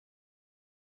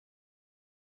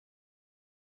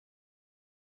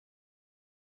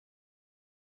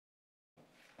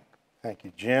Thank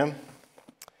you, Jim.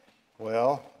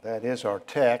 Well, that is our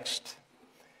text.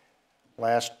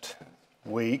 Last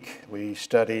week we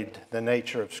studied the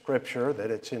nature of Scripture, that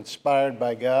it's inspired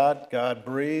by God,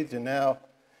 God-breathed, and now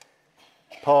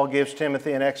Paul gives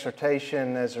Timothy an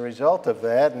exhortation as a result of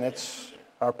that, and it's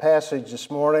our passage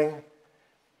this morning,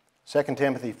 2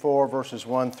 Timothy 4, verses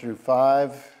 1 through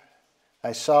 5.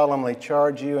 I solemnly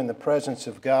charge you in the presence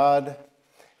of God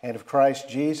and of Christ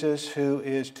Jesus, who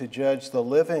is to judge the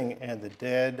living and the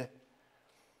dead,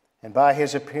 and by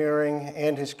his appearing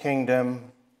and his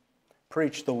kingdom,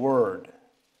 preach the word.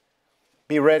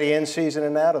 Be ready in season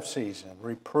and out of season.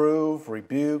 Reprove,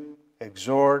 rebuke,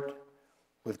 exhort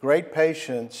with great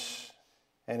patience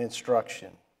and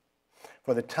instruction.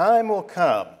 For the time will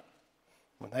come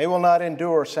when they will not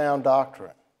endure sound doctrine,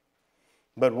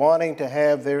 but wanting to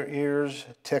have their ears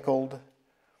tickled,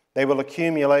 they will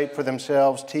accumulate for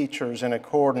themselves teachers in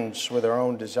accordance with their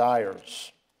own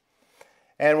desires,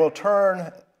 and will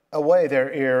turn away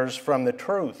their ears from the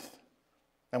truth,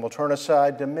 and will turn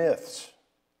aside to myths.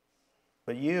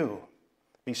 But you,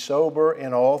 be sober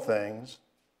in all things,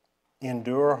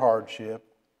 endure hardship,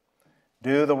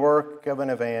 do the work of an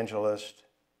evangelist,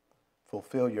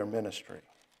 fulfill your ministry.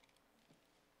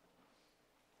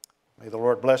 May the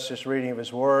Lord bless this reading of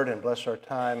His Word and bless our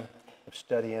time of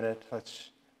studying it. Let's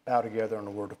bow together in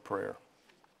a word of prayer.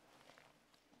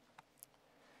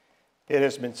 It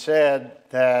has been said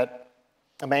that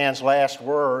a man's last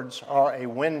words are a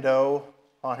window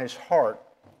on his heart.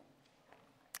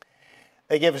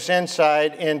 They give us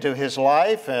insight into his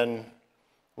life and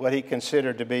what he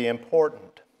considered to be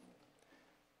important.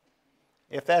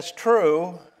 If that's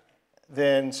true,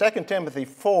 then 2 Timothy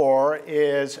 4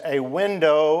 is a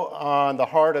window on the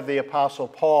heart of the Apostle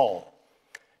Paul,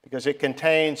 because it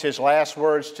contains his last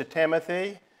words to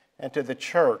Timothy and to the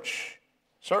church,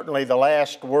 certainly the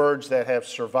last words that have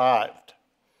survived.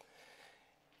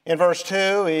 In verse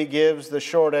 2, he gives the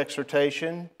short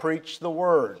exhortation, preach the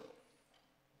word.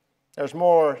 There's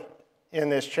more in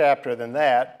this chapter than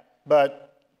that,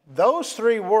 but those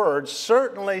three words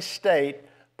certainly state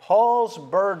Paul's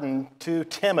burden to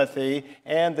Timothy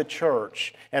and the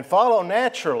church, and follow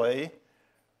naturally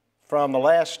from the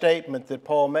last statement that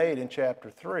Paul made in chapter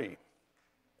 3.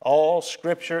 All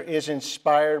Scripture is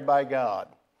inspired by God.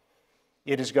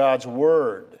 It is God's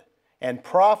word and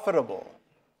profitable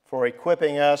for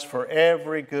equipping us for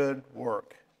every good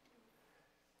work.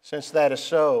 Since that is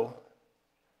so,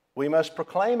 we must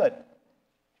proclaim it.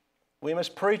 We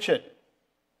must preach it.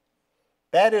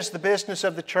 That is the business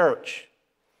of the church.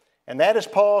 And that is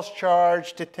Paul's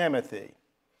charge to Timothy.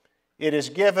 It is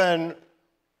given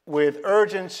with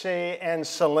urgency and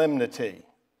solemnity.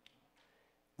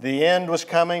 The end was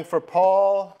coming for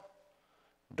Paul.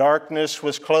 Darkness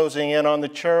was closing in on the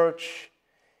church.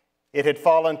 It had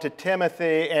fallen to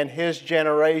Timothy and his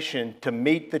generation to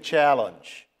meet the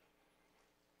challenge,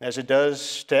 as it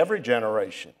does to every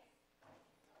generation.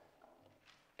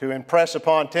 To impress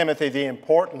upon Timothy the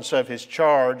importance of his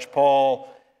charge,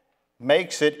 Paul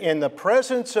makes it in the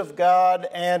presence of God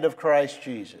and of Christ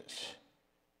Jesus.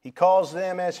 He calls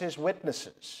them as his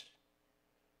witnesses.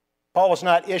 Paul was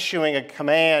not issuing a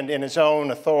command in his own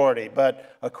authority,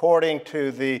 but according to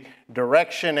the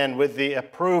direction and with the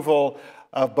approval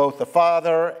of both the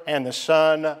Father and the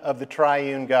Son of the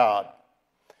triune God.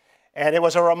 And it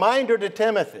was a reminder to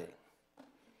Timothy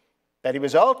that he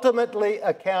was ultimately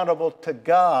accountable to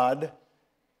God,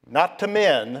 not to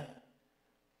men,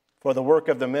 for the work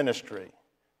of the ministry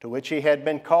to which he had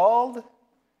been called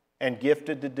and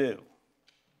gifted to do.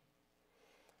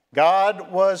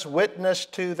 God was witness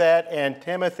to that, and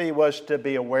Timothy was to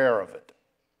be aware of it.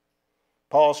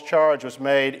 Paul's charge was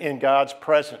made in God's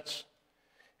presence,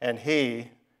 and he,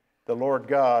 the Lord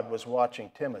God, was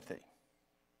watching Timothy.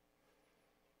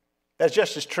 That's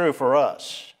just as true for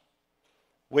us.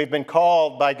 We've been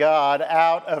called by God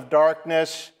out of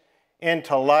darkness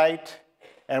into light,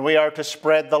 and we are to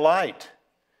spread the light,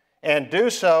 and do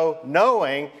so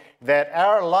knowing that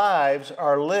our lives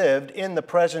are lived in the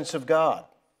presence of God.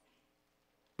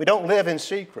 We don't live in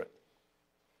secret.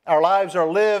 Our lives are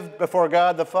lived before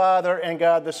God the Father and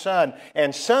God the Son.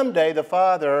 And someday the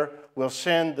Father will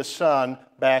send the Son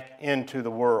back into the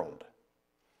world.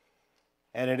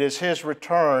 And it is his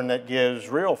return that gives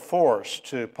real force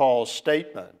to Paul's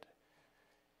statement.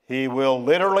 He will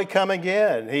literally come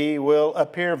again. He will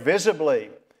appear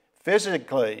visibly,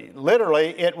 physically. Literally,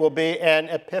 it will be an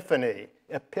epiphany,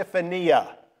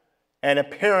 epiphania, an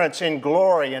appearance in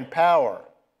glory and power.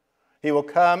 He will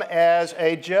come as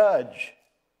a judge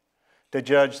to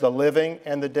judge the living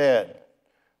and the dead,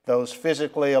 those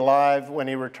physically alive when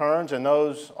he returns and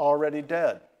those already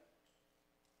dead.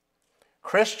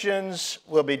 Christians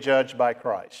will be judged by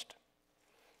Christ.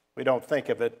 We don't think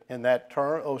of it in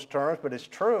those terms, but it's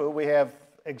true. We have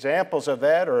examples of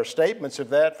that or statements of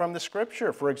that from the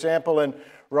Scripture. For example, in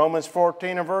Romans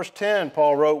 14 and verse 10,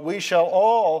 Paul wrote, "We shall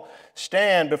all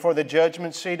stand before the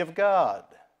judgment seat of God."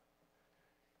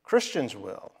 Christians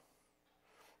will.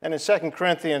 And in 2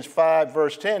 Corinthians 5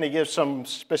 verse 10, he gives some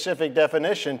specific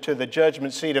definition to the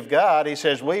judgment seat of God. He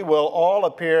says, "We will all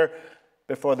appear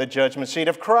before the judgment seat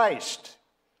of Christ,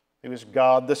 who is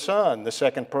God the Son, the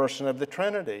second person of the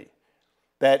Trinity,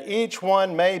 that each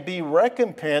one may be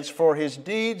recompensed for his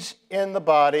deeds in the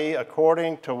body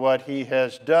according to what he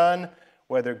has done,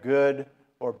 whether good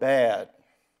or bad."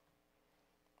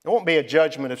 It won't be a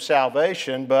judgment of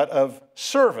salvation, but of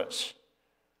service.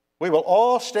 We will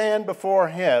all stand before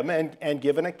him and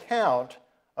give an account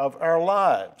of our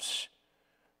lives.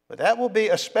 But that will be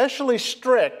especially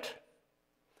strict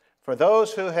for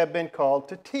those who have been called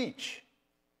to teach.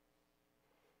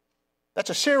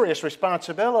 That's a serious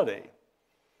responsibility.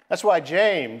 That's why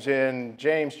James, in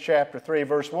James chapter 3,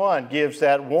 verse 1, gives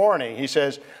that warning. He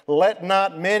says, "Let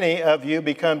not many of you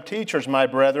become teachers, my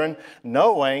brethren,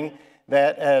 knowing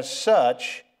that as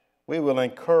such we will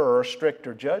incur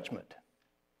stricter judgment."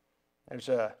 There's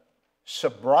a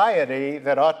sobriety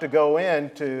that ought to go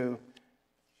into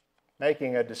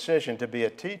making a decision to be a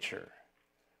teacher.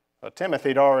 Well,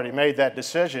 Timothy had already made that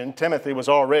decision. Timothy was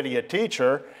already a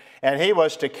teacher, and he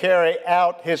was to carry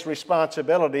out his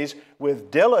responsibilities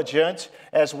with diligence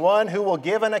as one who will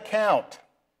give an account,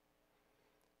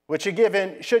 which should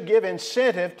give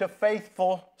incentive to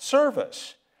faithful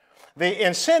service. The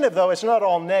incentive, though, is not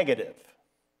all negative.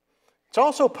 It's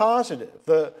also positive.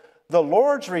 The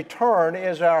Lord's return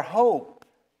is our hope.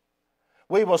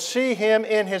 We will see him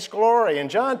in his glory. And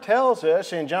John tells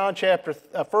us in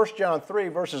 1 John 3,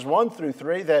 verses 1 through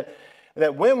 3,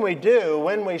 that when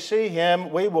we see him,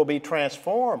 we will be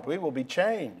transformed. We will be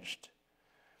changed.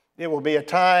 It will be a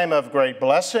time of great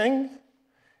blessing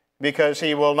because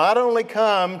he will not only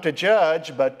come to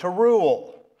judge, but to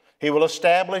rule. He will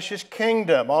establish his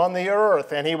kingdom on the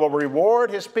earth, and he will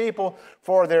reward his people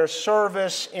for their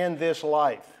service in this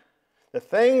life. The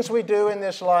things we do in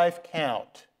this life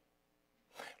count.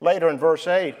 Later in verse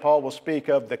 8, Paul will speak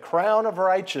of the crown of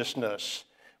righteousness,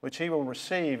 which he will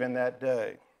receive in that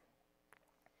day.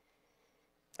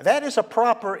 That is a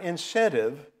proper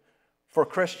incentive for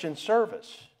Christian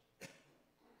service.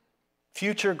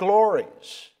 Future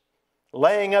glories,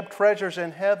 laying up treasures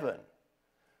in heaven,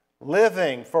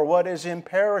 living for what is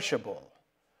imperishable.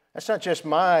 That's not just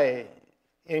my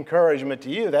encouragement to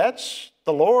you. That's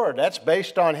the Lord. That's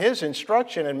based on his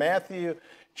instruction in Matthew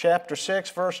chapter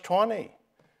 6, verse 20.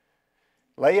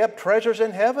 Lay up treasures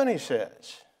in heaven, he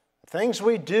says. Things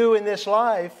we do in this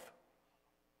life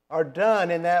are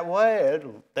done in that way.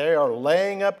 They are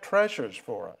laying up treasures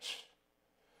for us.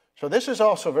 So this is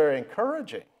also very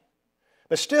encouraging.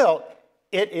 But still,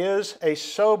 it is a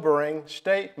sobering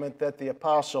statement that the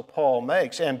Apostle Paul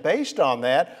makes. And based on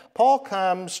that, Paul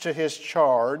comes to his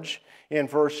charge in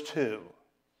verse 2.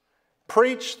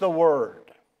 Preach the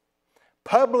word.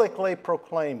 Publicly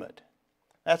proclaim it.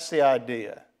 That's the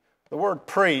idea. The word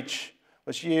preach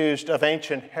was used of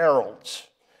ancient heralds,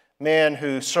 men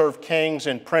who served kings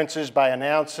and princes by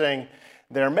announcing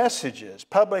their messages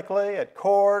publicly at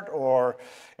court or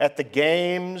at the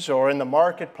games or in the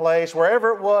marketplace,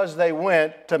 wherever it was they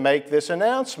went to make this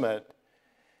announcement.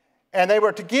 And they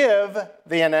were to give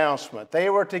the announcement. They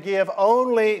were to give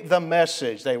only the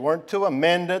message. They weren't to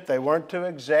amend it. They weren't to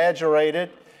exaggerate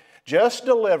it. Just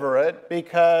deliver it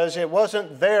because it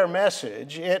wasn't their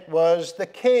message. It was the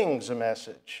king's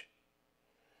message.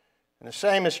 And the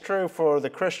same is true for the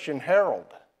Christian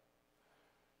herald.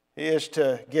 He is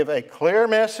to give a clear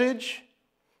message.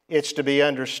 It's to be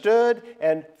understood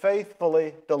and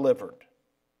faithfully delivered.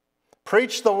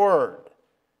 Preach the word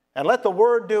and let the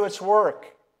word do its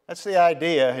work. That's the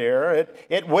idea here.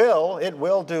 It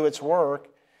will do its work.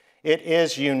 It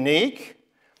is unique.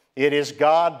 It is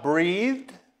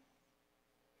God-breathed.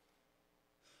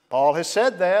 Paul has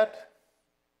said that.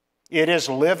 It is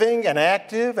living and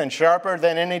active and sharper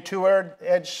than any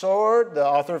two-edged sword. The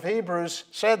author of Hebrews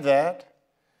said that.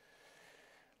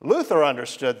 Luther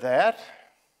understood that.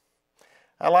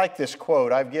 I like this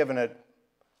quote. I've given it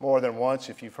more than once.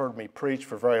 If you've heard me preach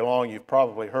for very long, you've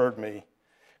probably heard me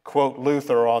quote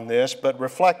Luther on this. But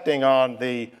reflecting on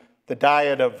the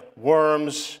diet of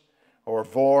worms or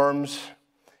worms,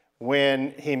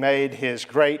 when he made his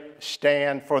great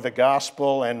stand for the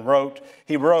gospel and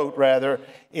he wrote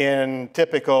in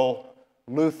typical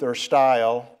Luther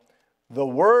style, "The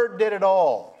word did it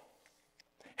all.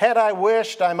 Had I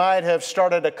wished, I might have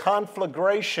started a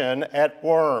conflagration at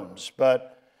Worms,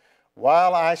 but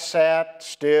while I sat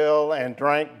still and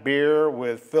drank beer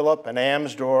with Philip and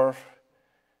Amsdorf,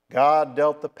 God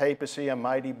dealt the papacy a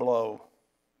mighty blow.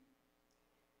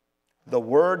 The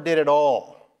Word did it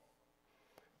all.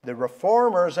 The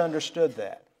Reformers understood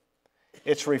that.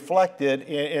 It's reflected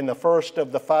in the first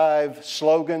of the 5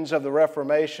 slogans of the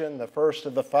Reformation, the first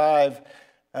of the 5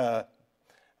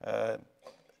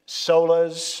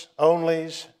 solas,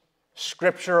 onlys,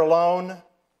 Scripture alone.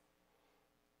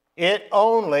 It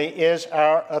only is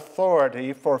our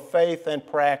authority for faith and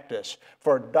practice,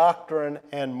 for doctrine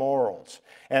and morals.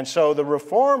 And so the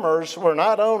Reformers were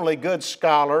not only good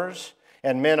scholars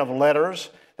and men of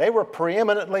letters, they were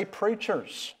preeminently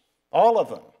preachers, all of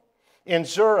them. In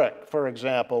Zurich, for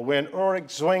example, when Ulrich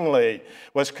Zwingli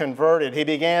was converted, he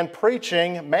began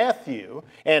preaching Matthew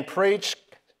and preached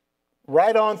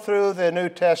right on through the New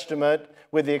Testament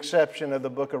with the exception of the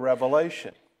book of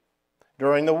Revelation.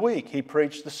 During the week, he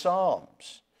preached the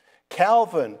Psalms.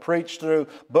 Calvin preached through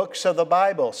books of the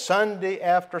Bible, Sunday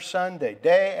after Sunday,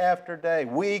 day after day,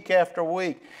 week after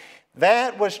week.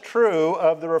 That was true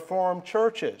of the Reformed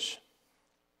churches.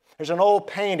 There's an old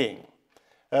painting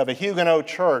of a Huguenot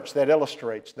church that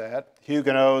illustrates that.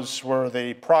 Huguenots were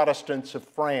the Protestants of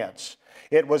France.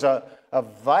 It was a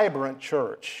vibrant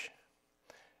church.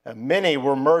 Many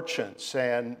were merchants,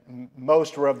 and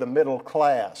most were of the middle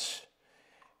class.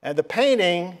 And the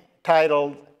painting,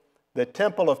 titled The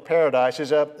Temple of Paradise,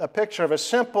 is a picture of a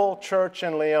simple church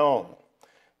in Lyon.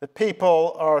 The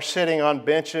people are sitting on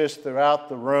benches throughout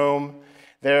the room.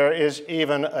 There is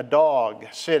even a dog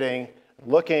sitting,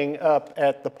 looking up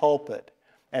at the pulpit.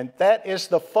 And that is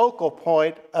the focal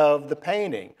point of the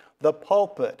painting, the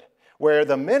pulpit, where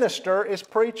the minister is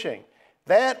preaching.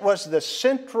 That was the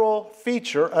central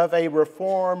feature of a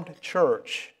Reformed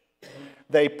church.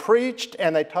 They preached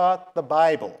and they taught the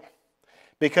Bible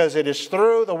because it is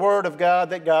through the Word of God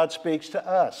that God speaks to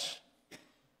us.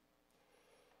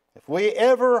 If we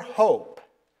ever hope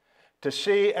to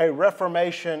see a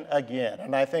Reformation again,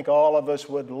 and I think all of us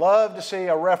would love to see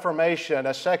a Reformation,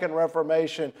 a second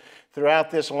Reformation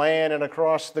throughout this land and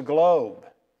across the globe.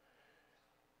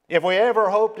 If we ever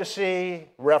hope to see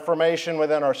reformation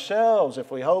within ourselves,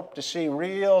 if we hope to see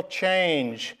real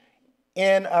change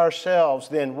in ourselves,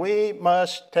 then we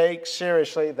must take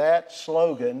seriously that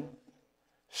slogan,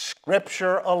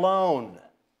 Scripture alone.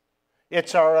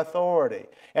 It's our authority.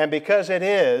 And because it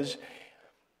is,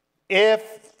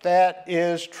 if that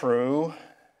is true,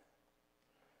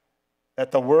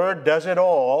 that the Word does it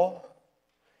all,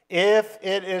 if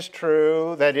it is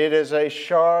true that it is a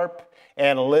sharp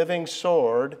and living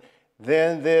sword,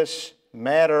 then this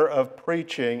matter of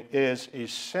preaching is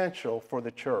essential for the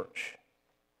church.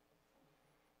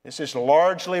 This is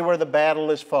largely where the battle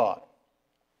is fought.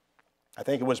 I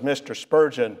think it was Mr.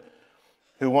 Spurgeon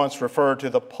who once referred to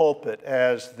the pulpit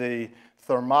as the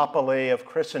Thermopylae of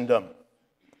Christendom.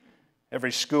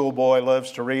 Every schoolboy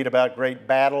loves to read about great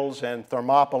battles, and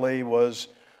Thermopylae was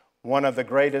one of the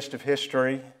greatest of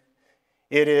history.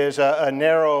 It is a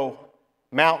narrow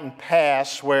mountain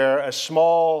pass where a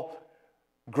small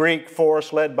Greek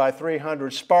force led by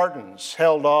 300 Spartans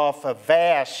held off a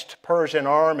vast Persian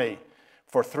army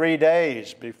for 3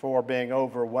 days before being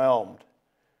overwhelmed.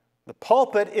 The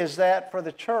pulpit is that for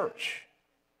the church.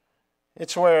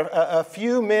 It's where a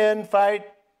few men fight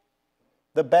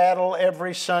the battle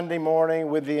every Sunday morning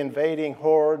with the invading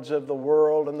hordes of the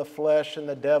world and the flesh and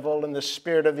the devil and the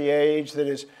spirit of the age that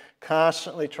is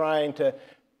constantly trying to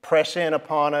press in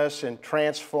upon us and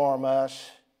transform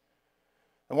us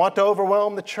and want to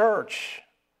overwhelm the church.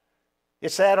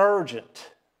 It's that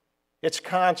urgent. It's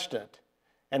constant.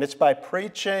 And it's by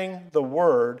preaching the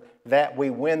Word that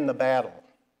we win the battle.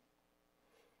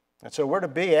 And so we're to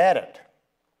be at it.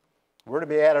 We're to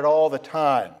be at it all the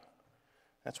time.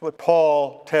 That's what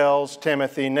Paul tells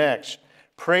Timothy next.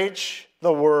 Preach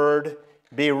the Word,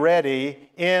 be ready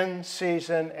in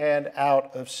season and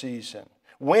out of season,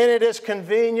 when it is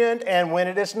convenient and when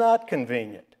it is not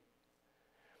convenient.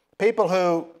 People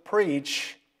who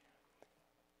preach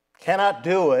cannot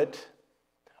do it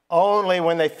only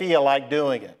when they feel like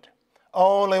doing it,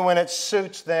 only when it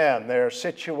suits them, their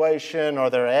situation or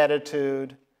their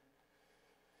attitude.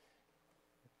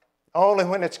 Only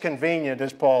when it's convenient,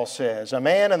 as Paul says. A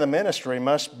man in the ministry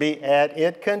must be at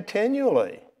it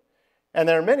continually. And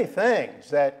there are many things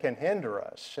that can hinder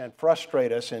us and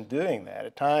frustrate us in doing that.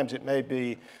 At times it may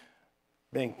be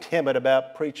being timid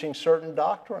about preaching certain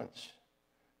doctrines.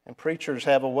 And preachers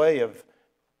have a way of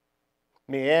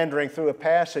meandering through a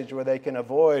passage where they can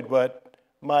avoid what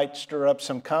might stir up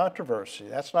some controversy.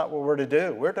 That's not what we're to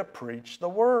do. We're to preach the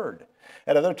Word.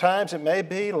 At other times, it may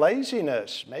be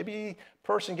laziness. Maybe a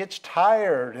person gets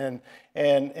tired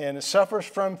and suffers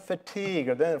from fatigue.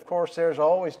 Or then, of course, there's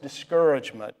always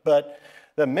discouragement. But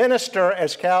the minister,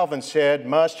 as Calvin said,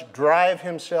 must drive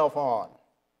himself on.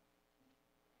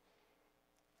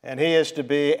 And he is to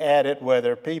be at it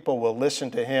whether people will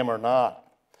listen to him or not.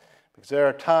 Because there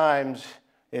are times,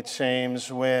 it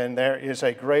seems, when there is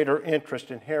a greater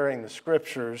interest in hearing the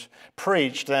Scriptures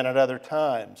preached than at other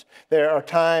times. There are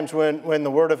times when the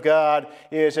Word of God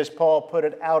is, as Paul put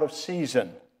it, out of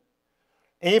season.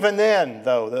 Even then,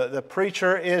 though, the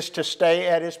preacher is to stay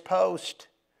at his post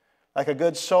like a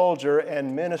good soldier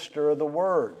and minister of the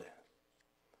Word.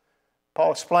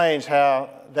 Paul explains how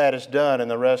that is done in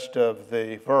the rest of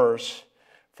the verse.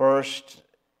 First,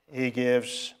 he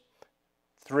gives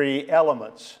 3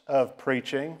 elements of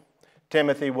preaching.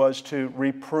 Timothy was to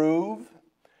reprove,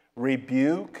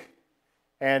 rebuke,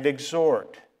 and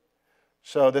exhort.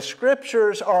 So the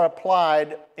Scriptures are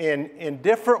applied in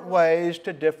different ways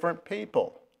to different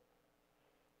people.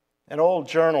 An old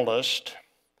journalist,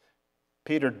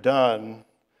 Peter Dunn,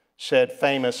 said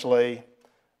famously,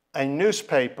 "A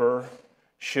newspaper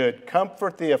should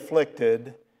comfort the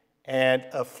afflicted and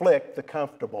afflict the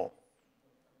comfortable."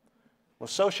 Well,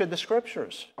 so should the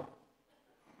Scriptures.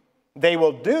 They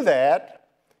will do that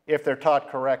if they're taught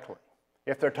correctly,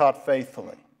 if they're taught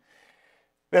faithfully.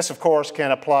 This, of course,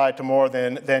 can apply to more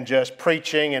than just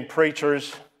preaching and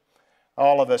preachers.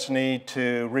 All of us need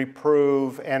to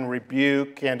reprove and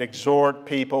rebuke and exhort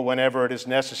people whenever it is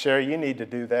necessary. You need to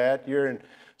do that. You're in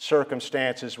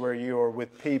circumstances where you are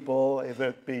with people, whether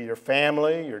it be your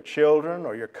family, your children,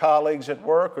 or your colleagues at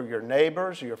work, or your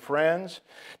neighbors, or your friends.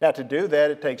 Now, to do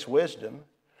that, it takes wisdom.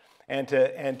 And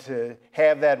to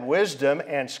have that wisdom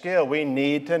and skill, we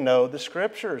need to know the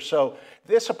Scriptures. So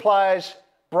this applies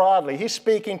broadly. He's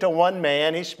speaking to one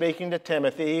man. He's speaking to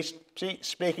Timothy. He's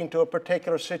speaking to a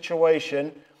particular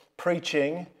situation,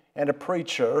 preaching and a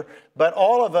preacher. But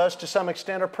all of us, to some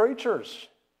extent, are preachers.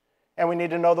 And we need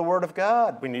to know the Word of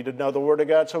God. We need to know the Word of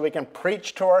God so we can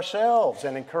preach to ourselves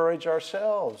and encourage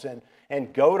ourselves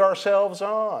and goad ourselves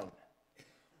on.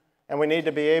 And we need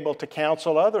to be able to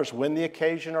counsel others when the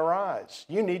occasion arises.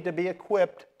 You need to be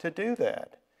equipped to do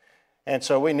that. And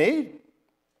so we need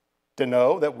to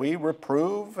know that we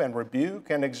reprove and rebuke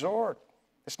and exhort.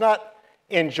 It's not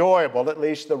enjoyable, at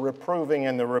least the reproving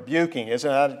and the rebuking is.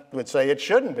 And I would say it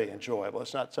shouldn't be enjoyable.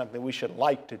 It's not something we should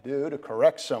like to do, to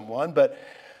correct someone, but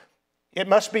it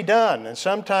must be done. And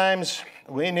sometimes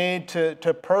we need to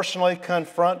personally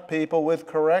confront people with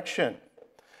correction.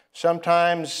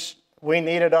 Sometimes we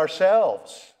need it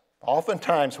ourselves.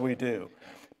 Oftentimes we do.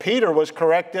 Peter was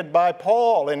corrected by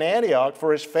Paul in Antioch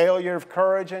for his failure of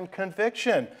courage and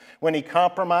conviction when he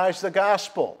compromised the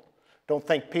gospel. Don't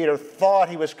think Peter thought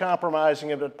he was compromising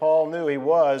it, but Paul knew he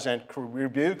was and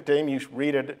rebuked him. You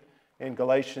read it in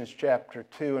Galatians chapter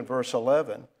 2 and verse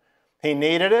 11. He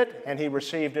needed it, and he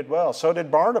received it well. So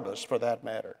did Barnabas, for that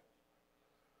matter.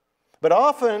 But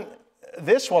often,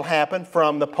 this will happen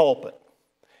from the pulpit.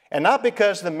 And not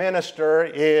because the minister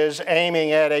is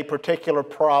aiming at a particular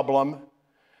problem,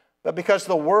 but because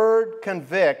the Word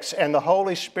convicts and the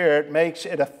Holy Spirit makes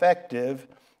it effective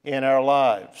in our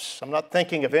lives. I'm not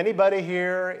thinking of anybody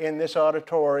here in this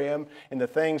auditorium in the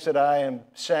things that I am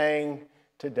saying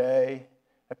today.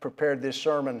 I prepared this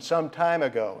sermon some time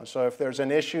ago, and so if there's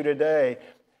an issue today,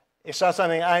 it's not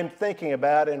something I'm thinking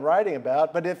about and writing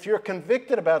about, but if you're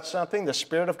convicted about something, the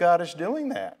Spirit of God is doing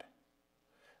that.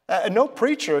 No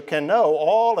preacher can know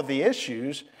all of the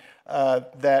issues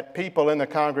that people in the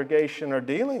congregation are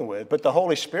dealing with, but the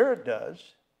Holy Spirit does.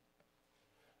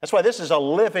 That's why this is a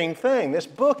living thing. This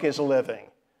book is living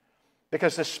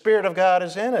because the Spirit of God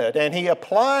is in it, and He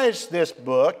applies this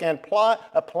book and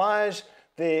applies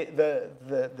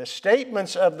the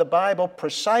statements of the Bible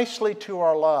precisely to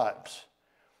our lives.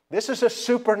 This is a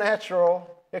supernatural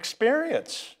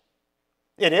experience.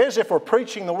 It is if we're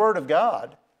preaching the Word of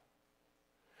God.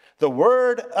 The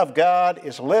Word of God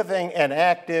is living and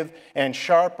active and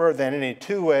sharper than any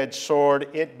two-edged sword.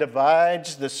 It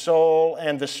divides the soul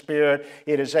and the spirit.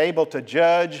 It is able to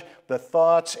judge the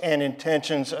thoughts and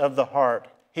intentions of the heart.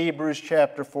 Hebrews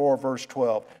chapter 4, verse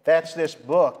 12. That's this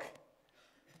book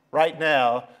right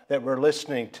now that we're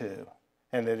listening to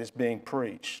and that is being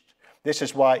preached. This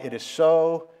is why it is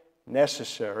so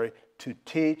necessary to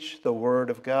teach the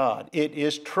Word of God. It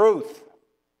is truth.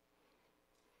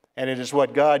 And it is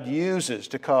what God uses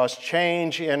to cause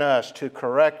change in us, to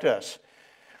correct us,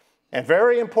 and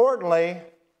very importantly,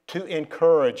 to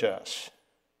encourage us.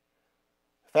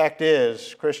 The fact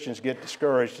is, Christians get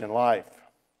discouraged in life.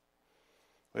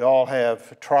 We all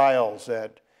have trials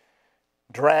that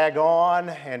drag on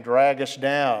and drag us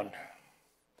down.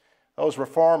 Those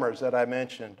reformers that I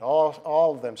mentioned,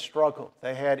 all of them struggled.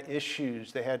 They had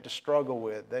issues they had to struggle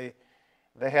with. They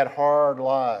had hard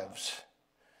lives.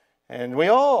 And we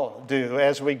all do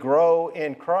as we grow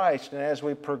in Christ and as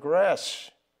we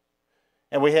progress.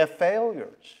 And we have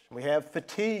failures. We have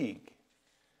fatigue.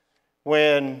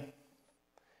 When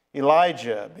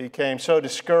Elijah became so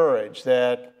discouraged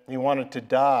that he wanted to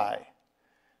die,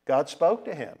 God spoke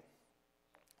to him.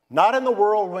 Not in the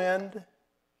whirlwind,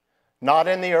 not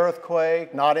in the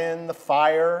earthquake, not in the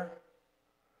fire,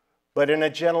 but in a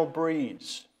gentle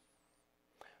breeze.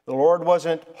 The Lord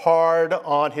wasn't hard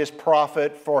on his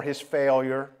prophet for his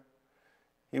failure.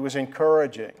 He was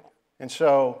encouraging. And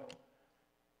so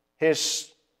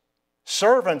his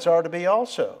servants are to be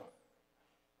also.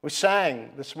 We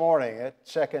sang this morning at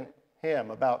second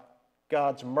hymn about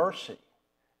God's mercy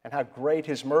and how great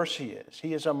his mercy is.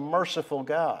 He is a merciful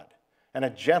God and a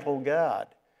gentle God,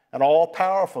 an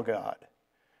all-powerful God.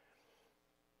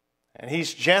 And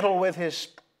he's gentle with his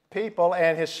people,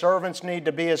 and his servants need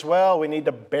to be as well. We need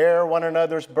to bear one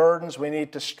another's burdens. We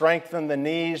need to strengthen the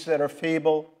knees that are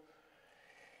feeble.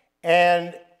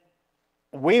 And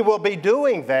we will be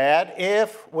doing that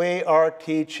if we are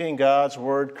teaching God's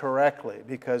Word correctly,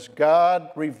 because God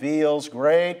reveals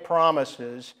great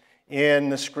promises in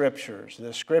the Scriptures.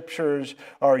 The Scriptures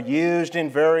are used in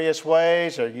various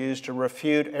ways. They're used to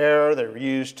refute error. They're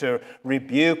used to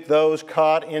rebuke those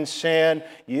caught in sin,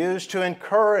 used to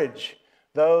encourage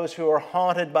those who are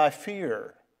haunted by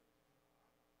fear,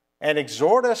 and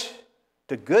exhort us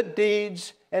to good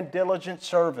deeds and diligent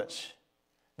service.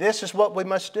 This is what we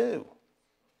must do.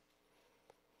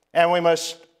 And we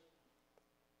must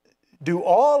do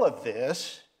all of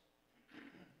this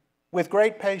with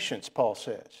great patience, Paul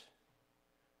says.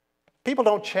 People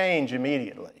don't change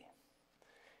immediately.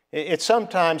 It's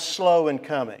sometimes slow in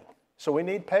coming. So we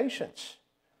need patience,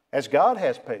 as God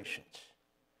has patience.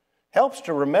 It helps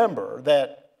to remember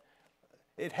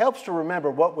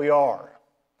what we are.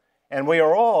 And we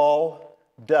are all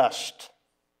dust.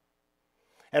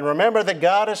 And remember that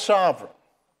God is sovereign.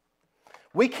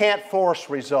 We can't force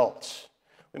results.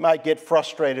 We might get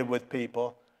frustrated with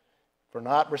people for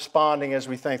not responding as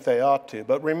we think they ought to.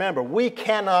 But remember, we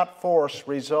cannot force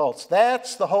results.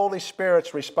 That's the Holy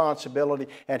Spirit's responsibility,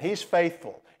 and He's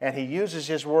faithful, and He uses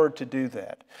His Word to do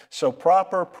that. So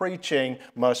proper preaching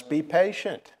must be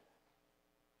patient.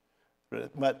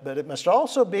 But it must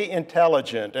also be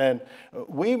intelligent, and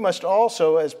we must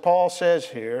also, as Paul says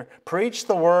here, preach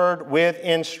the Word with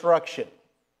instruction.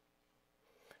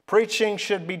 Preaching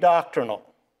should be doctrinal.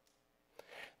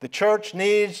 The church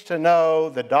needs to know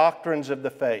the doctrines of the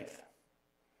faith.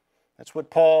 That's what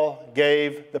Paul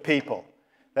gave the people.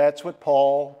 That's what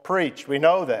Paul preached. We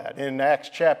know that in Acts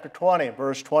chapter 20,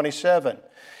 verse 27.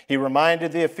 He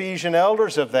reminded the Ephesian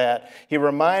elders of that. He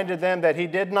reminded them that he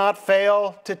did not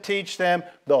fail to teach them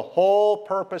the whole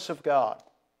purpose of God.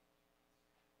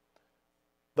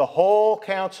 The whole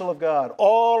counsel of God.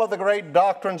 All of the great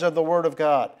doctrines of the Word of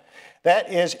God.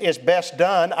 That is best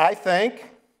done, I think,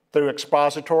 through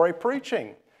expository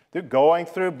preaching, through going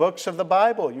through books of the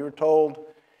Bible. You were told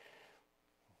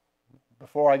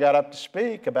before I got up to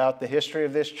speak about the history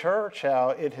of this church, how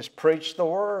it has preached the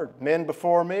Word. Men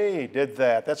before me did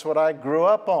that. That's what I grew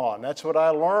up on. That's what I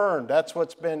learned. That's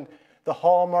what's been the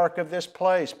hallmark of this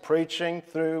place, preaching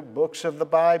through books of the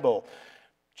Bible.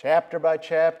 Chapter by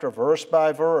chapter, verse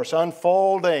by verse,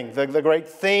 unfolding the great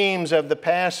themes of the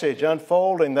passage,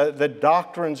 unfolding the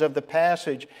doctrines of the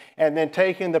passage, and then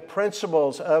taking the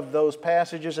principles of those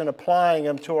passages and applying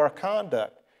them to our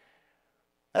conduct.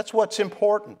 That's what's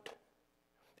important.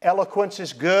 Eloquence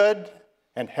is good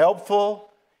and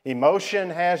helpful. Emotion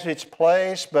has its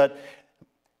place, but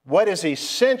what is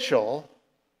essential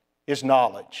is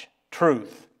knowledge,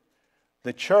 truth.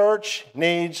 The church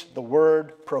needs the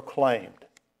Word proclaimed.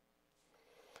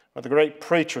 One of the great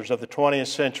preachers of the 20th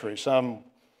century, some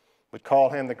would call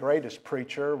him the greatest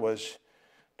preacher, was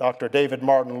Dr. David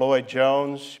Martin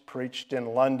Lloyd-Jones. He preached in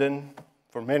London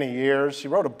for many years. He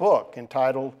wrote a book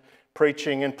entitled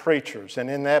Preaching and Preachers, and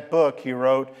in that book he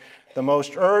wrote, "The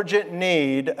most urgent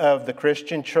need of the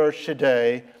Christian church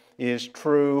today is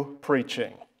true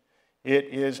preaching. It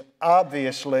is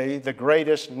obviously the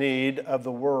greatest need of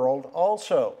the world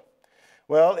also."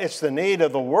 Well, it's the need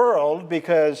of the world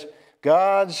because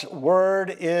God's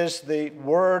Word is the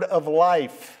Word of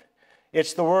life.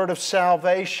 It's the Word of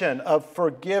salvation, of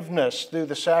forgiveness through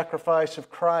the sacrifice of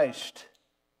Christ.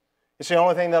 It's the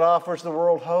only thing that offers the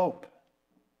world hope.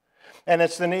 And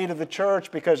it's the need of the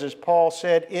church because, as Paul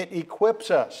said, it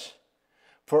equips us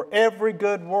for every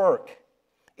good work.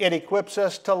 It equips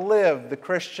us to live the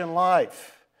Christian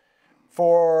life,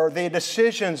 for the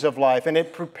decisions of life, and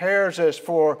it prepares us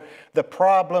for the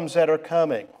problems that are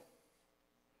coming.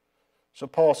 So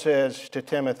Paul says to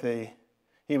Timothy,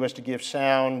 he was to give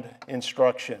sound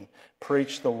instruction,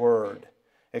 preach the word,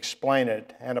 explain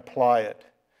it, and apply it.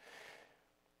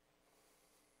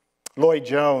 Lloyd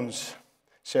Jones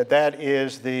said that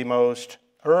is the most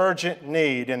urgent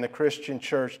need in the Christian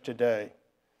church today.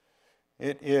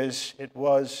 It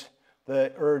was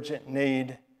the urgent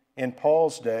need in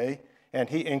Paul's day, and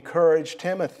he encouraged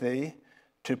Timothy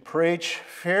to preach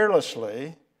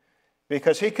fearlessly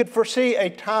because he could foresee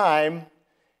a time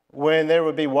when there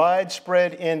would be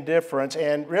widespread indifference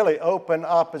and really open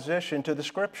opposition to the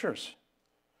Scriptures.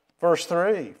 Verse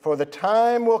 3, for the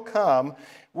time will come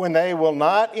when they will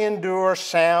not endure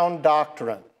sound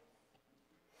doctrine,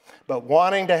 but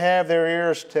wanting to have their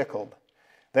ears tickled,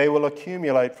 they will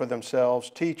accumulate for themselves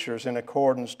teachers in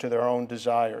accordance to their own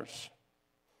desires.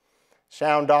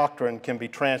 Sound doctrine can be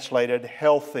translated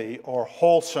healthy or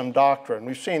wholesome doctrine.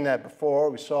 We've seen that before.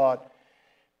 We saw it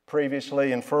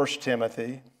previously in 1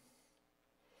 Timothy.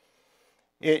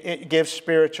 It gives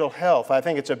spiritual health. I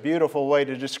think it's a beautiful way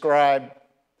to describe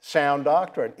sound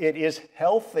doctrine. It is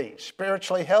healthy,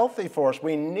 spiritually healthy for us.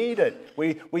 We need it.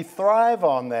 We thrive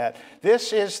on that.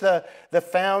 This is the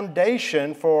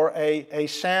foundation for a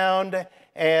sound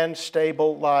and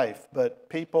stable life. But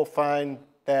people find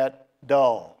that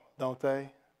dull, don't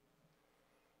they?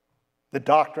 The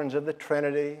doctrines of the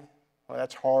Trinity, well,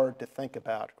 that's hard to think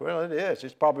about. Well, it is.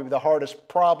 It's probably the hardest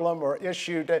problem or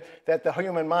issue that the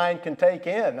human mind can take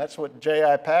in. That's what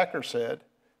J.I. Packer said.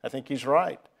 I think he's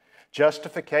right.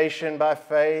 Justification by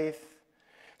faith,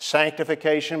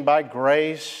 sanctification by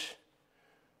grace.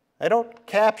 They don't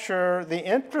capture the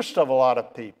interest of a lot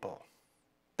of people.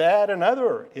 That and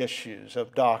other issues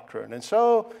of doctrine. And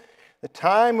so the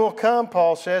time will come,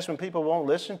 Paul says, when people won't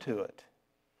listen to it.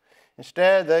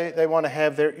 Instead, they want to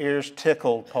have their ears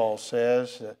tickled, Paul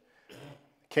says. The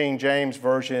King James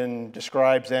Version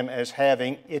describes them as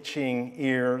having itching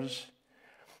ears.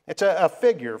 It's a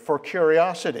figure for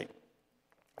curiosity.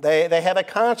 They have a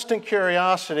constant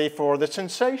curiosity for the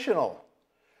sensational,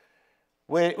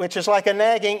 which is like a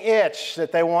nagging itch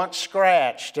that they want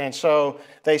scratched. And so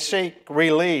they seek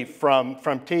relief from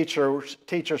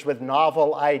teachers with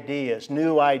novel ideas,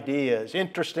 new ideas,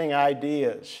 interesting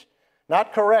ideas.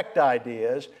 Not correct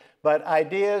ideas, but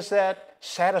ideas that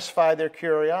satisfy their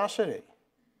curiosity.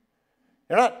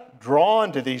 They're not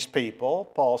drawn to these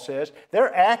people, Paul says.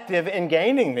 They're active in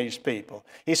gaining these people.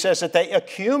 He says that they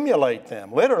accumulate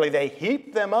them. Literally, they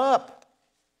heap them up.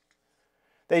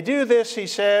 They do this, he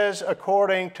says,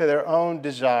 according to their own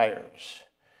desires.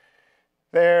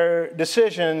 Their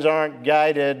decisions aren't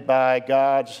guided by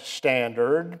God's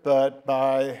standard, but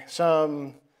by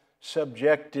some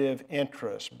subjective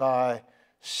interest, by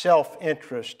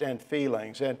self-interest and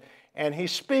feelings. And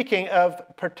he's speaking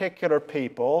of particular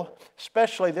people,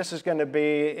 especially this is going to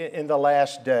be in the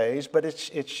last days, but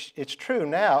it's true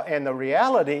now. And the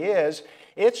reality is,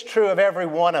 it's true of every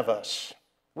one of us.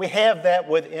 We have that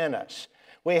within us.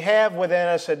 We have within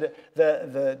us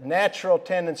the natural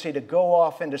tendency to go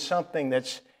off into something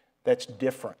that's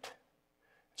different.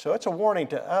 So it's a warning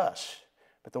to us.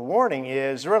 But the warning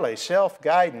is really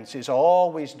self-guidance is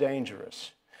always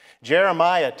dangerous.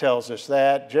 Jeremiah tells us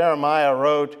that. Jeremiah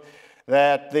wrote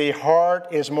that the heart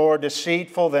is more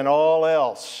deceitful than all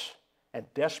else and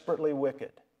desperately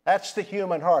wicked. That's the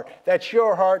human heart. That's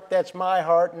your heart. That's my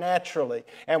heart naturally.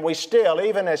 And we still,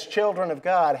 even as children of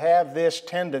God, have this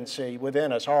tendency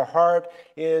within us. Our heart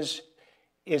is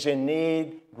in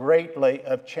need greatly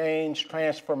of change,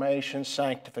 transformation,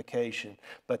 sanctification.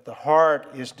 But the heart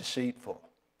is deceitful.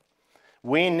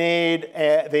 We need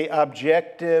the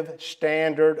objective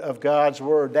standard of God's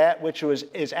Word, that which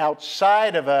is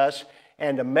outside of us,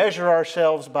 and to measure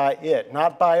ourselves by it,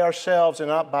 not by ourselves and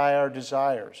not by our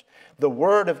desires. The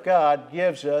Word of God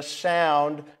gives us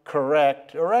sound,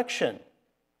 correct direction.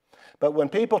 But when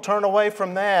people turn away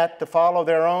from that to follow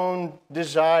their own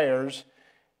desires,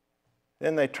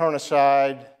 then they turn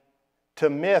aside to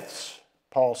myths,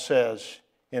 Paul says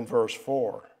in verse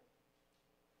 4.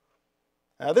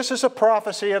 Now, this is a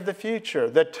prophecy of the future.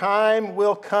 The time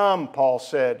will come, Paul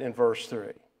said in verse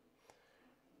 3.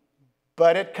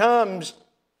 But it comes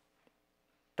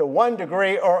to one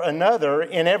degree or another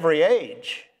in every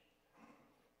age.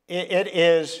 It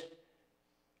is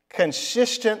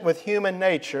consistent with human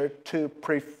nature to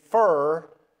prefer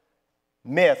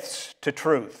myths to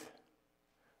truth.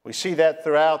 We see that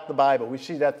throughout the Bible. We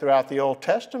see that throughout the Old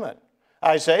Testament.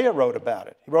 Isaiah wrote about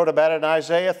it. He wrote about it in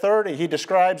Isaiah 30. He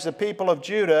describes the people of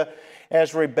Judah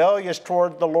as rebellious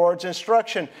toward the Lord's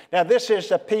instruction. Now, this is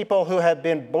the people who have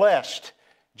been blessed.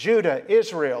 Judah,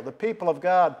 Israel, the people of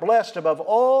God, blessed above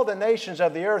all the nations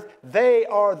of the earth. They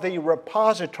are the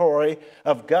repository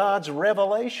of God's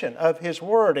revelation of His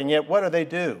Word. And yet, what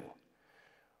do?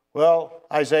 Well,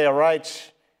 Isaiah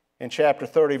writes in chapter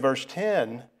 30, verse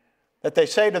 10, that they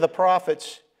say to the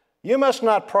prophets, "You must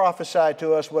not prophesy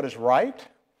to us what is right.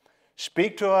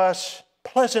 Speak to us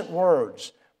pleasant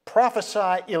words.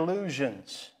 Prophesy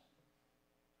illusions."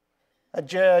 A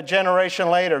generation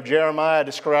later, Jeremiah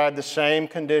described the same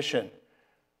condition.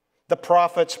 The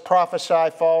prophets prophesy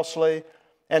falsely,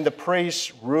 and the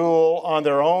priests rule on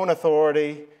their own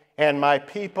authority, and my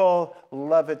people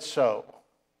love it so.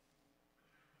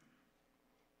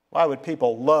 Why would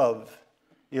people love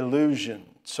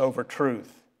illusions over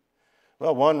truth?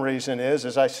 Well, one reason is,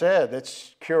 as I said,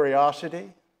 it's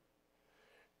curiosity.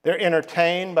 They're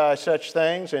entertained by such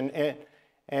things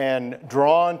and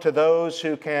drawn to those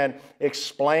who can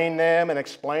explain them and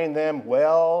explain them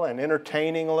well and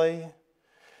entertainingly.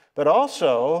 But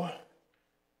also,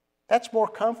 that's more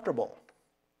comfortable.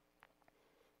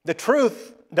 The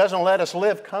truth doesn't let us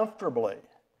live comfortably.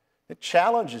 It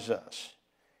challenges us.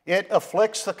 It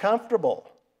afflicts the comfortable.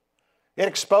 It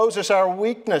exposes our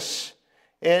weakness.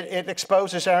 It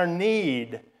exposes our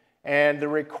need, and it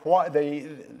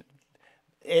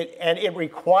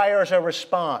requires a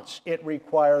response. It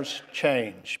requires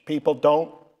change. People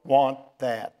don't want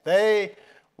that. They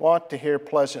want to hear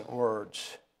pleasant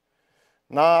words,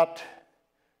 not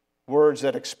words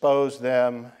that expose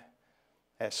them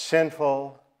as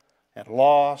sinful and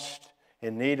lost,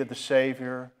 in need of the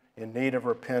Savior, in need of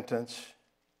repentance.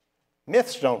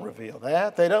 Myths don't reveal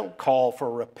that. They don't call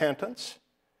for repentance.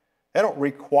 They don't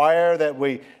require that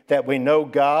we know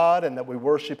God and that we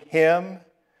worship Him,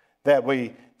 that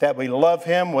we love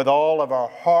Him with all of our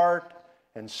heart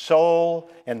and soul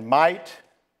and might.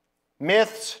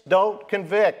 Myths don't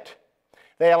convict.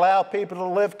 They allow people to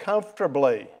live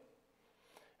comfortably.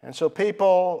 And so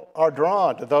people are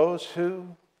drawn to those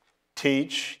who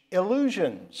teach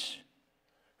illusions,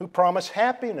 who promise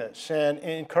happiness and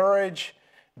encourage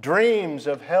dreams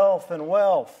of health and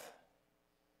wealth.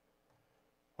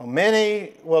 Well,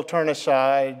 many will turn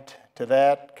aside to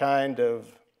that kind of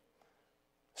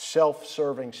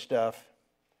self-serving stuff.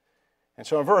 And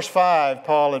so in verse 5,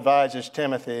 Paul advises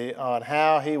Timothy on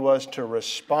how he was to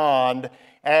respond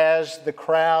as the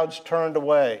crowds turned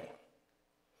away,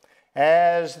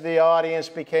 as the audience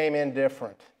became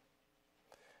indifferent.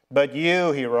 But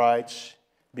you, he writes,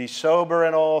 be sober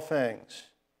in all things.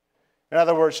 In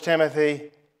other words,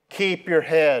 Timothy, keep your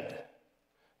head.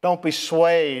 Don't be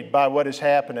swayed by what is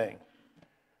happening.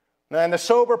 And the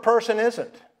sober person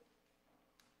isn't.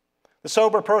 The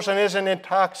sober person isn't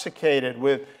intoxicated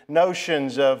with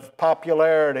notions of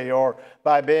popularity or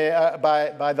by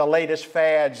the latest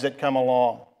fads that come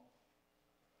along.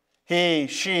 He,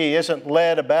 she isn't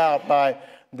led about by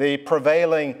the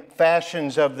prevailing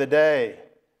fashions of the day.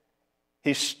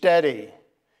 He's steady.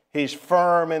 He's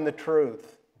firm in the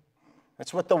truth.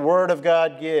 That's what the Word of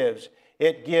God gives.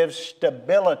 It gives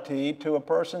stability to a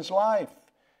person's life.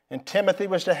 And Timothy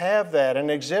was to have that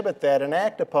and exhibit that and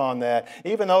act upon that.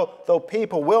 Even though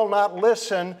people will not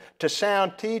listen to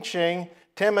sound teaching,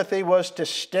 Timothy was to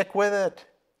stick with it.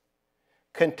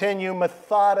 Continue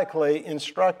methodically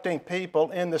instructing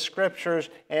people in the Scriptures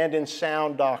and in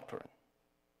sound doctrine.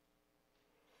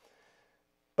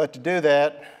 But to do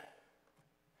that,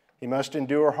 he must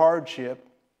endure hardship.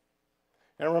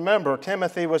 And remember,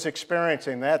 Timothy was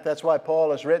experiencing that. That's why Paul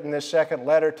has written this second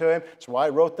letter to him. That's why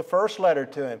he wrote the first letter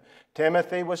to him.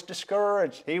 Timothy was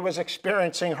discouraged. He was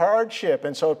experiencing hardship.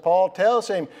 And so Paul tells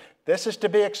him, this is to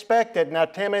be expected. Now,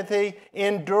 Timothy,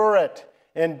 endure it.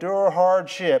 Endure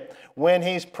hardship. When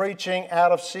he's preaching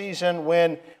out of season,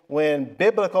 when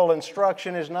biblical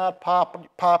instruction is not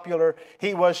popular,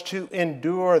 he was to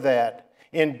endure that.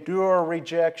 Endure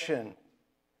rejection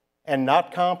and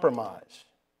not compromise.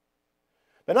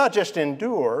 But not just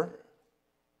endure,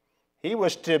 he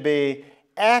was to be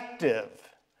active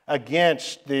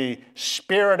against the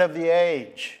spirit of the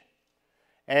age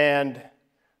and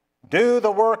do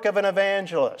the work of an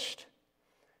evangelist.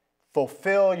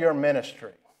 Fulfill your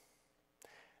ministry.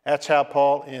 That's how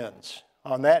Paul ends.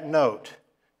 On that note,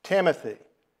 Timothy,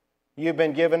 you've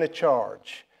been given a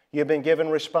charge. You've been given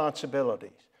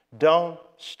responsibilities. Don't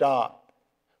stop.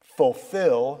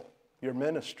 Fulfill your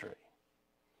ministry.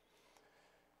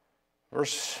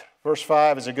 Verse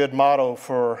 5 is a good motto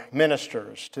for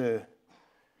ministers.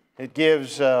 It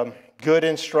gives good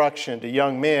instruction to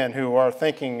young men who are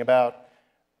thinking about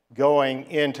going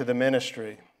into the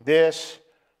ministry. This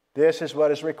is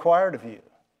what is required of you.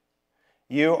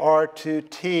 You are to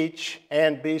teach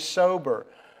and be sober.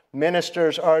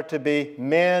 Ministers are to be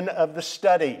men of the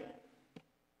study.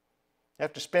 You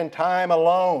have to spend time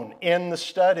alone in the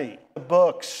study, the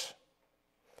books.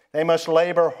 They must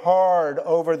labor hard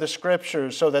over the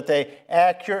Scriptures so that they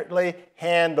accurately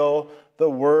handle the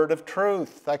word of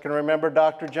truth. I can remember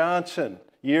Dr. Johnson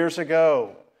years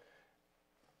ago,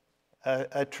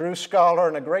 a true scholar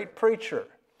and a great preacher,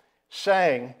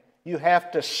 saying you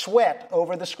have to sweat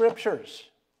over the Scriptures.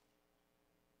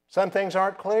 Some things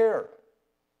aren't clear.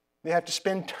 You have to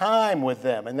spend time with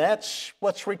them, and that's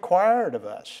what's required of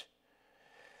us.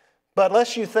 But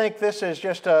lest you think this is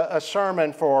just a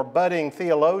sermon for budding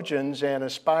theologians and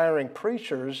aspiring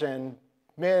preachers and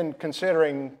men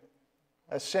considering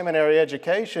a seminary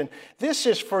education, this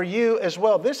is for you as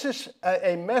well. This is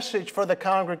a message for the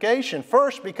congregation.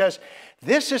 First, because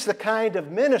this is the kind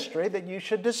of ministry that you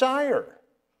should desire.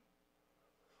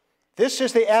 This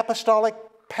is the apostolic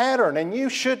pattern, and you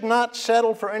should not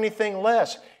settle for anything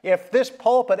less. If this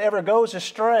pulpit ever goes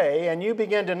astray and you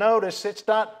begin to notice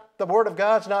the Word of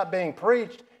God's not being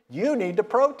preached, you need to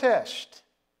protest.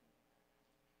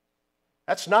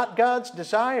 That's not God's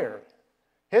desire.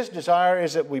 His desire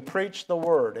is that we preach the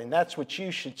Word, and that's what you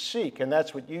should seek, and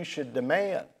that's what you should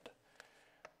demand.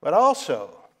 But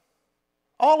also,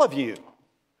 all of you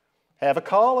have a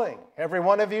calling. Every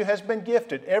one of you has been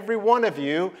gifted. Every one of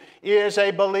you is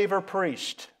a believer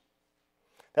priest.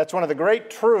 That's one of the great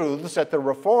truths that the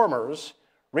Reformers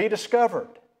rediscovered,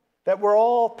 that we're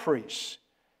all priests,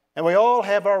 and we all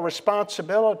have our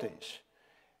responsibilities,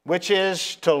 which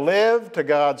is to live to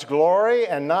God's glory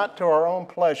and not to our own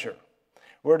pleasure.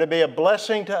 We're to be a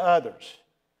blessing to others,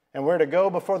 and we're to go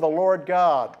before the Lord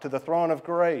God to the throne of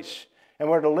grace, and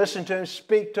we're to listen to Him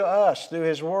speak to us through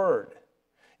His Word.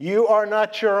 You are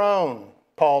not your own,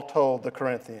 Paul told the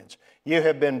Corinthians. You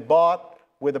have been bought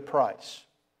with a price.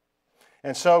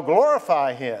 And so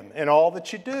glorify Him in all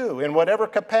that you do, in whatever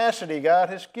capacity God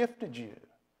has gifted you.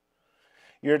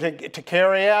 You're to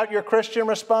carry out your Christian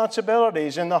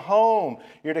responsibilities in the home.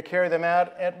 You're to carry them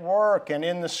out at work and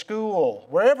in the school,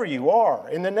 wherever you are,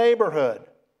 in the neighborhood.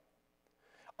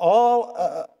 All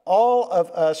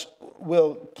of us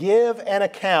will give an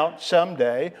account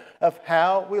someday of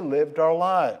how we lived our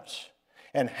lives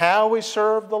and how we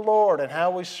served the Lord and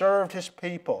how we served His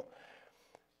people,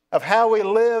 of how we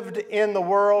lived in the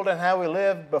world and how we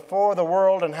lived before the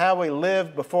world and how we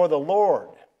lived before the Lord.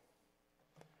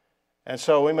 And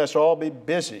so we must all be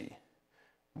busy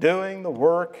doing the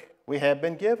work we have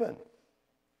been given.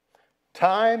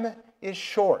 Time is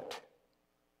short.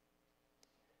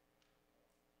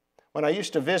 When I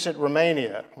used to visit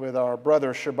Romania with our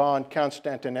brother Șerban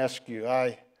Constantinescu,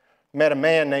 I met a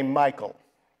man named Michael,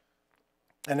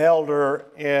 an elder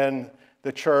in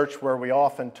the church where we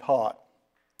often taught.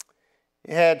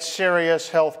 He had serious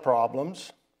health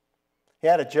problems. He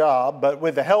had a job, but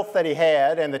with the health that he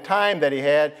had and the time that he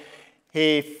had,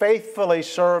 he faithfully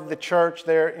served the church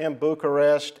there in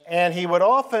Bucharest, and he would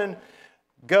often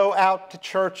go out to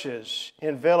churches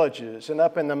in villages and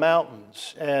up in the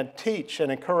mountains and teach and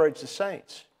encourage the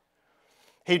saints.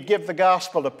 He'd give the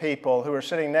gospel to people who were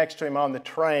sitting next to him on the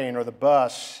train or the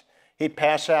bus. He'd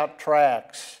pass out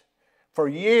tracts. For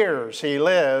years, he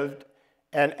lived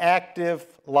an active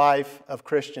life of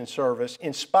Christian service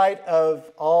in spite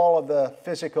of all of the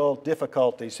physical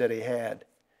difficulties that he had.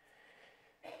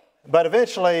 But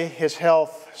eventually, his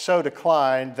health so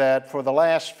declined that for the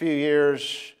last few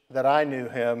years that I knew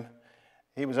him,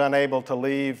 he was unable to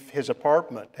leave his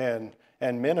apartment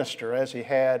and minister as he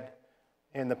had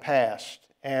in the past.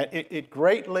 And it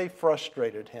greatly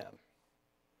frustrated him.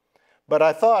 But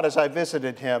I thought as I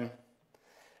visited him,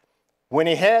 when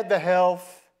he had the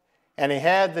health and he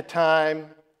had the time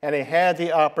and he had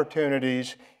the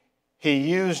opportunities, he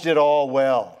used it all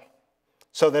well.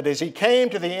 So that as he came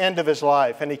to the end of his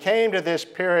life and he came to this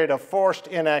period of forced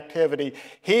inactivity,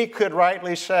 he could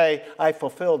rightly say, I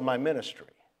fulfilled my ministry.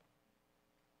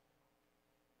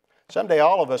 Someday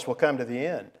all of us will come to the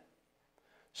end.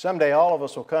 Someday all of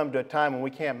us will come to a time when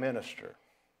we can't minister.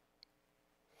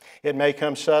 It may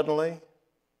come suddenly.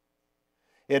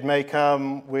 It may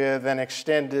come with an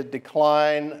extended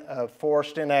decline of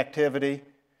forced inactivity.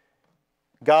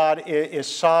 God is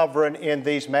sovereign in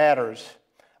these matters.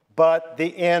 But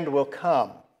the end will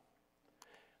come.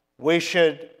 We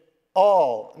should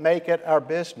all make it our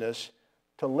business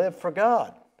to live for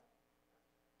God,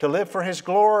 to live for His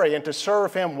glory, and to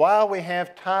serve Him while we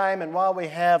have time and while we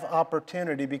have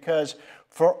opportunity, because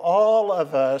for all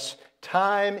of us,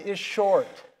 time is short.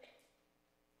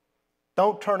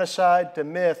 Don't turn aside to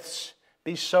myths.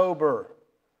 Be sober.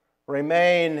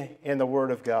 Remain in the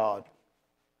Word of God.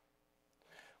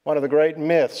 One of the great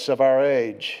myths of our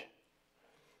age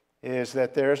is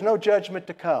that there is no judgment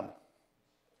to come,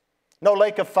 no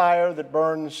lake of fire that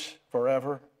burns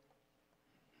forever.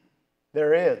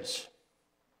 There is.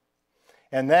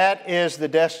 And that is the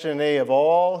destiny of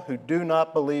all who do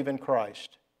not believe in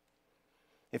Christ.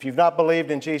 If you've not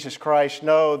believed in Jesus Christ,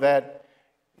 know that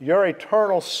your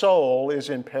eternal soul is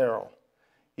in peril.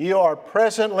 You are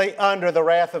presently under the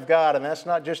wrath of God, and that's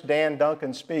not just Dan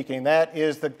Duncan speaking. That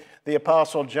is the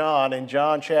Apostle John in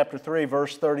John chapter 3,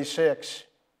 verse 36.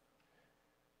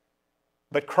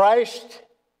 But Christ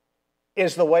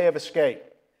is the way of escape.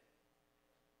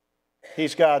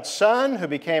 He's God's Son who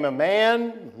became a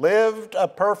man, lived a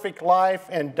perfect life,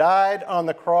 and died on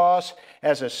the cross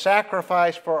as a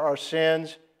sacrifice for our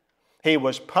sins. He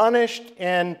was punished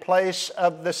in place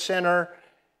of the sinner,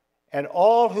 and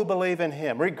all who believe in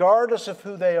Him, regardless of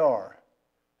who they are.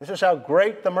 This is how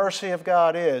great the mercy of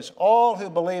God is. All who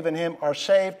believe in Him are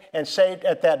saved, and saved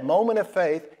at that moment of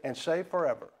faith, and saved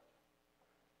forever.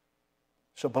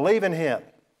 So believe in Him.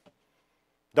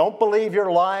 Don't believe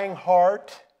your lying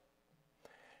heart.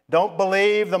 Don't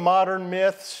believe the modern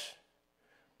myths.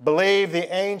 Believe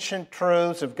the ancient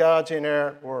truths of God's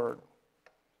inerrant Word.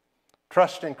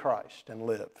 Trust in Christ and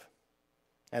live.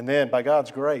 And then, by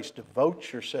God's grace,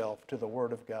 devote yourself to the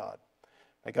Word of God.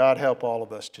 May God help all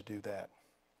of us to do that.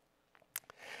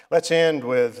 Let's end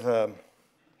with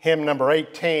hymn number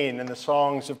 18 in the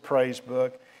Songs of Praise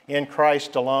book, In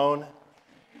Christ Alone.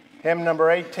 Hymn number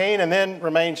 18, and then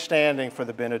remain standing for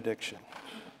the benediction.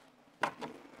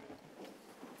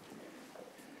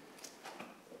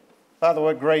 Father,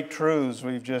 what great truths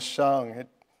we've just sung. It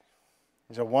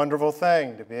is a wonderful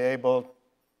thing to be able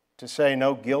to say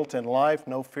no guilt in life,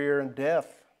 no fear in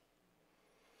death,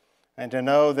 and to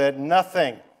know that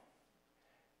nothing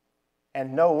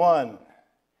and no one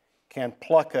can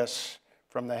pluck us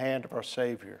from the hand of our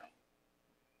Savior.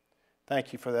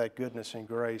 Thank you for that goodness and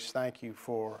grace. Thank you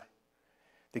for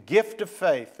the gift of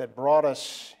faith that brought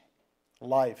us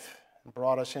life and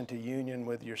brought us into union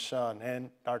with your Son and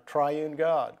our triune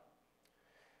God.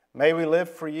 May we live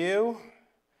for you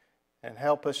and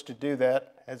help us to do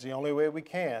that as the only way we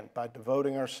can by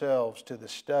devoting ourselves to the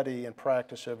study and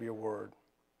practice of your Word.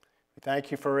 We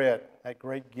thank you for it, that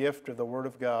great gift of the Word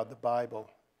of God, the Bible.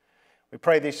 We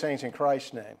pray these things in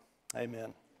Christ's name.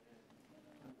 Amen.